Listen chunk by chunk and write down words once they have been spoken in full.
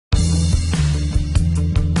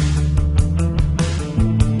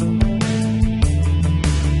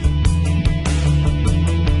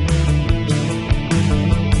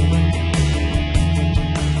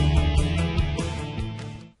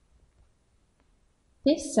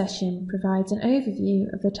This session provides an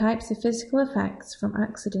overview of the types of physical effects from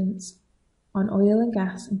accidents on oil and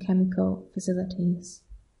gas and chemical facilities.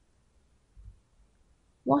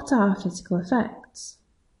 What are physical effects?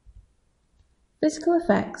 Physical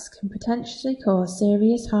effects can potentially cause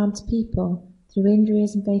serious harm to people through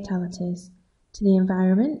injuries and fatalities, to the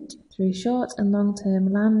environment through short and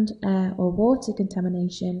long-term land, air or water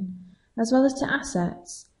contamination, as well as to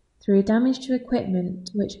assets through damage to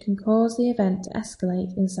equipment which can cause the event to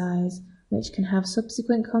escalate in size, which can have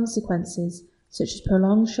subsequent consequences such as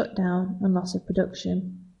prolonged shutdown and loss of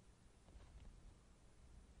production.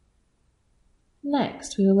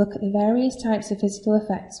 Next, we will look at the various types of physical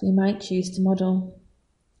effects we might choose to model.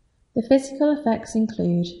 The physical effects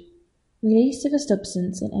include release of a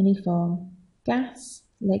substance in any form, gas,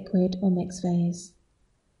 liquid or mixed phase.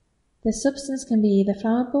 The substance can be either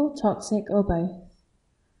flammable, toxic or both.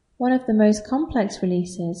 One of the most complex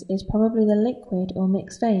releases is probably the liquid or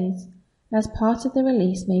mixed phase, as part of the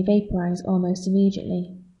release may vaporize almost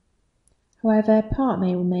immediately. However, part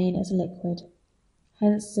may remain as a liquid.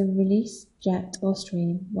 Hence the release, jet or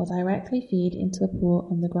stream will directly feed into a pool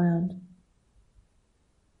on the ground.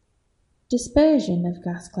 Dispersion of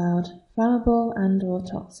gas cloud, flammable and or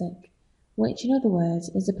toxic, which in other words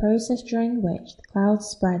is a process during which the cloud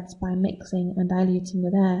spreads by mixing and diluting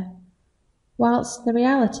with air. Whilst the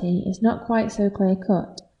reality is not quite so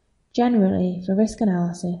clear-cut, generally for risk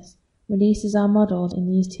analysis, releases are modelled in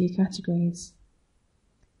these two categories.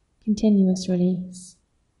 Continuous release.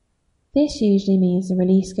 This usually means the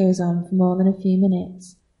release goes on for more than a few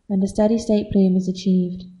minutes and a steady state plume is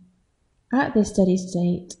achieved. At this steady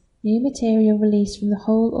state, new material released from the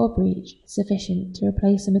hole or breach is sufficient to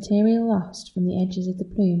replace the material lost from the edges of the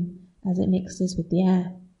plume as it mixes with the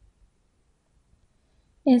air.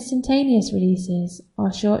 Instantaneous releases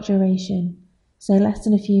are short duration, so less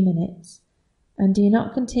than a few minutes, and do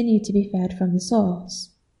not continue to be fed from the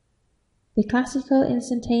source. The classical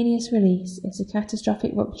instantaneous release is a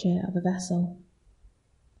catastrophic rupture of a vessel.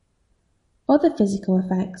 Other physical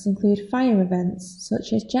effects include fire events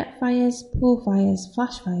such as jet fires, pool fires,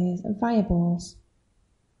 flash fires and fireballs.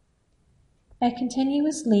 A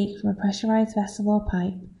continuous leak from a pressurized vessel or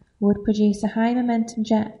pipe would produce a high momentum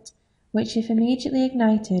jet, which if immediately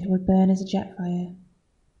ignited would burn as a jet fire.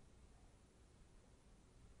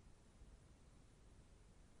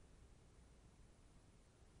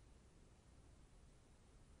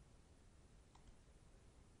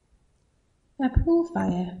 A pool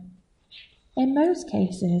fire. In most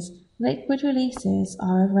cases, liquid releases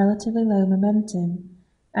are of relatively low momentum,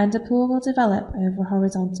 and a pool will develop over a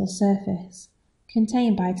horizontal surface,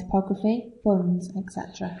 contained by topography, bunds,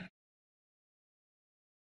 etc.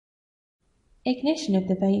 Ignition of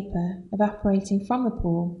the vapour evaporating from the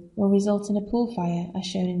pool will result in a pool fire as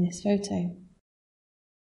shown in this photo.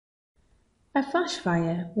 A flash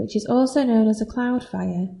fire, which is also known as a cloud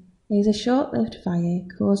fire, is a short-lived fire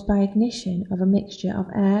caused by ignition of a mixture of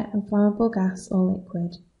air and flammable gas or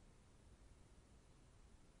liquid.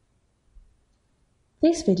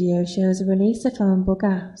 This video shows a release of flammable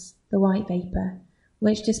gas, the white vapour,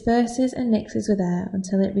 which disperses and mixes with air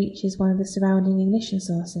until it reaches one of the surrounding ignition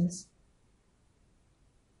sources.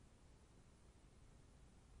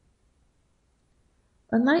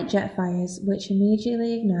 Unlike jet fires, which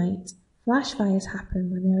immediately ignite, flash fires happen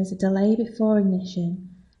when there is a delay before ignition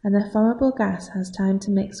and the flammable gas has time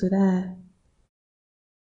to mix with air.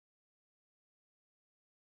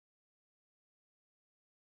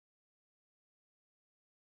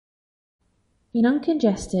 In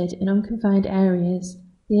uncongested and unconfined areas,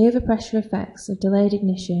 the overpressure effects of delayed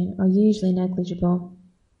ignition are usually negligible.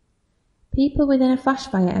 People within a flash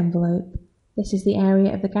fire envelope, this is the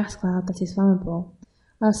area of the gas cloud that is flammable,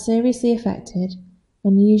 are seriously affected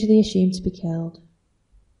and usually assumed to be killed.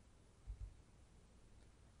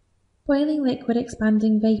 Boiling liquid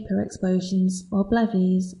expanding vapour explosions, or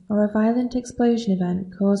BLEVEs, are a violent explosion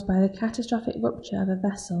event caused by the catastrophic rupture of a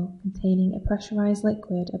vessel containing a pressurized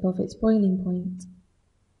liquid above its boiling point.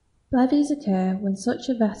 BLEVEs occur when such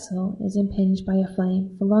a vessel is impinged by a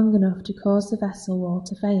flame for long enough to cause the vessel wall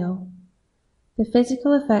to fail. The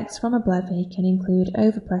physical effects from a BLEVE can include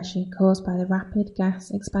overpressure caused by the rapid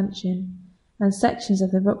gas expansion and sections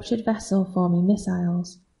of the ruptured vessel forming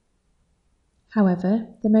missiles. However,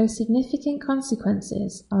 the most significant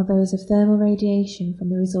consequences are those of thermal radiation from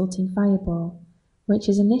the resulting fireball, which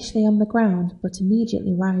is initially on the ground but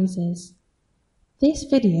immediately rises. This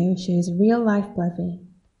video shows a real-life BLEVE.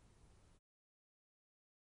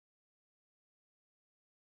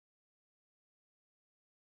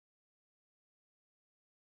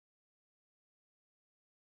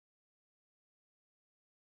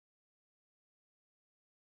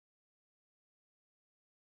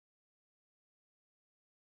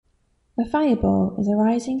 A fireball is a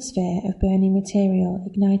rising sphere of burning material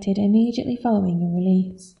ignited immediately following a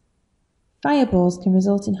release. Fireballs can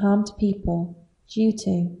result in harm to people due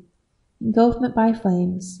to engulfment by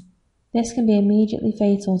flames. This can be immediately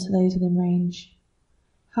fatal to those within range.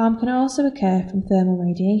 Harm can also occur from thermal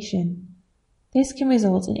radiation. This can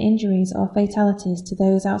result in injuries or fatalities to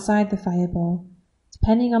those outside the fireball,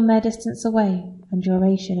 depending on their distance away and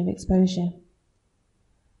duration of exposure.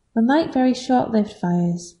 Unlike very short-lived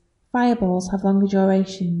fires, fireballs have longer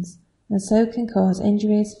durations and so can cause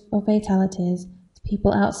injuries or fatalities to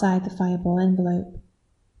people outside the fireball envelope.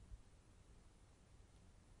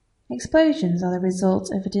 Explosions are the result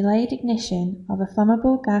of a delayed ignition of a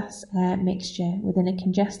flammable gas-air mixture within a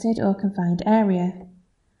congested or confined area.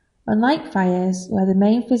 Unlike fires, where the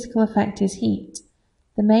main physical effect is heat,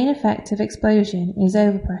 the main effect of explosion is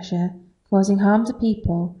overpressure, causing harm to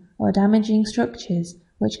people or damaging structures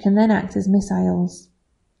which can then act as missiles.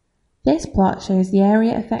 This plot shows the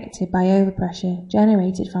area affected by overpressure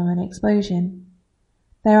generated from an explosion.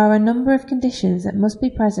 There are a number of conditions that must be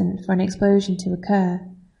present for an explosion to occur,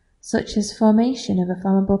 such as formation of a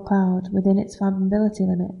flammable cloud within its flammability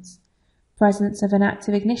limits, presence of an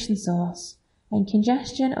active ignition source, and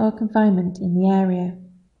congestion or confinement in the area.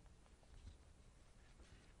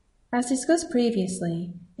 As discussed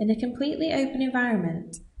previously, in a completely open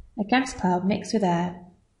environment, a gas cloud mixed with air,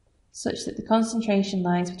 such that the concentration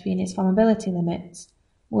lies between its flammability limits,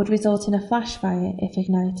 would result in a flash fire if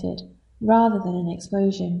ignited, rather than an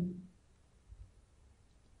explosion.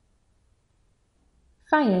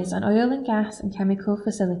 Fires on oil and gas and chemical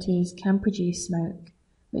facilities can produce smoke,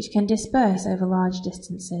 which can disperse over large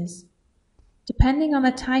distances. Depending on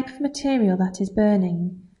the type of material that is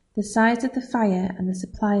burning, the size of the fire and the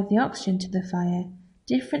supply of the oxygen to the fire,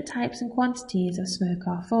 different types and quantities of smoke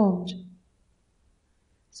are formed.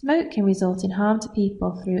 Smoke can result in harm to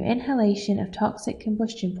people through inhalation of toxic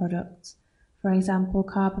combustion products, for example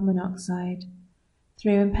carbon monoxide,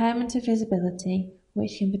 through impairment of visibility,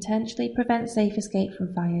 which can potentially prevent safe escape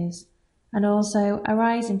from fires, and also a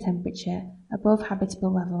rise in temperature above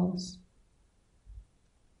habitable levels.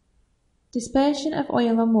 Dispersion of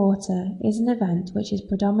oil and water is an event which is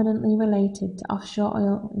predominantly related to offshore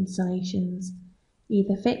oil installations,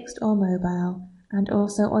 either fixed or mobile, and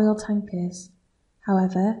also oil tankers.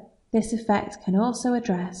 However, this effect can also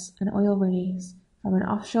address an oil release from an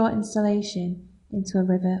offshore installation into a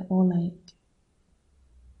river or lake.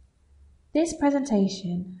 This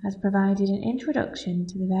presentation has provided an introduction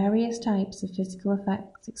to the various types of physical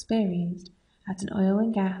effects experienced at an oil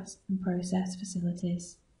and gas and process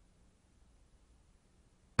facilities.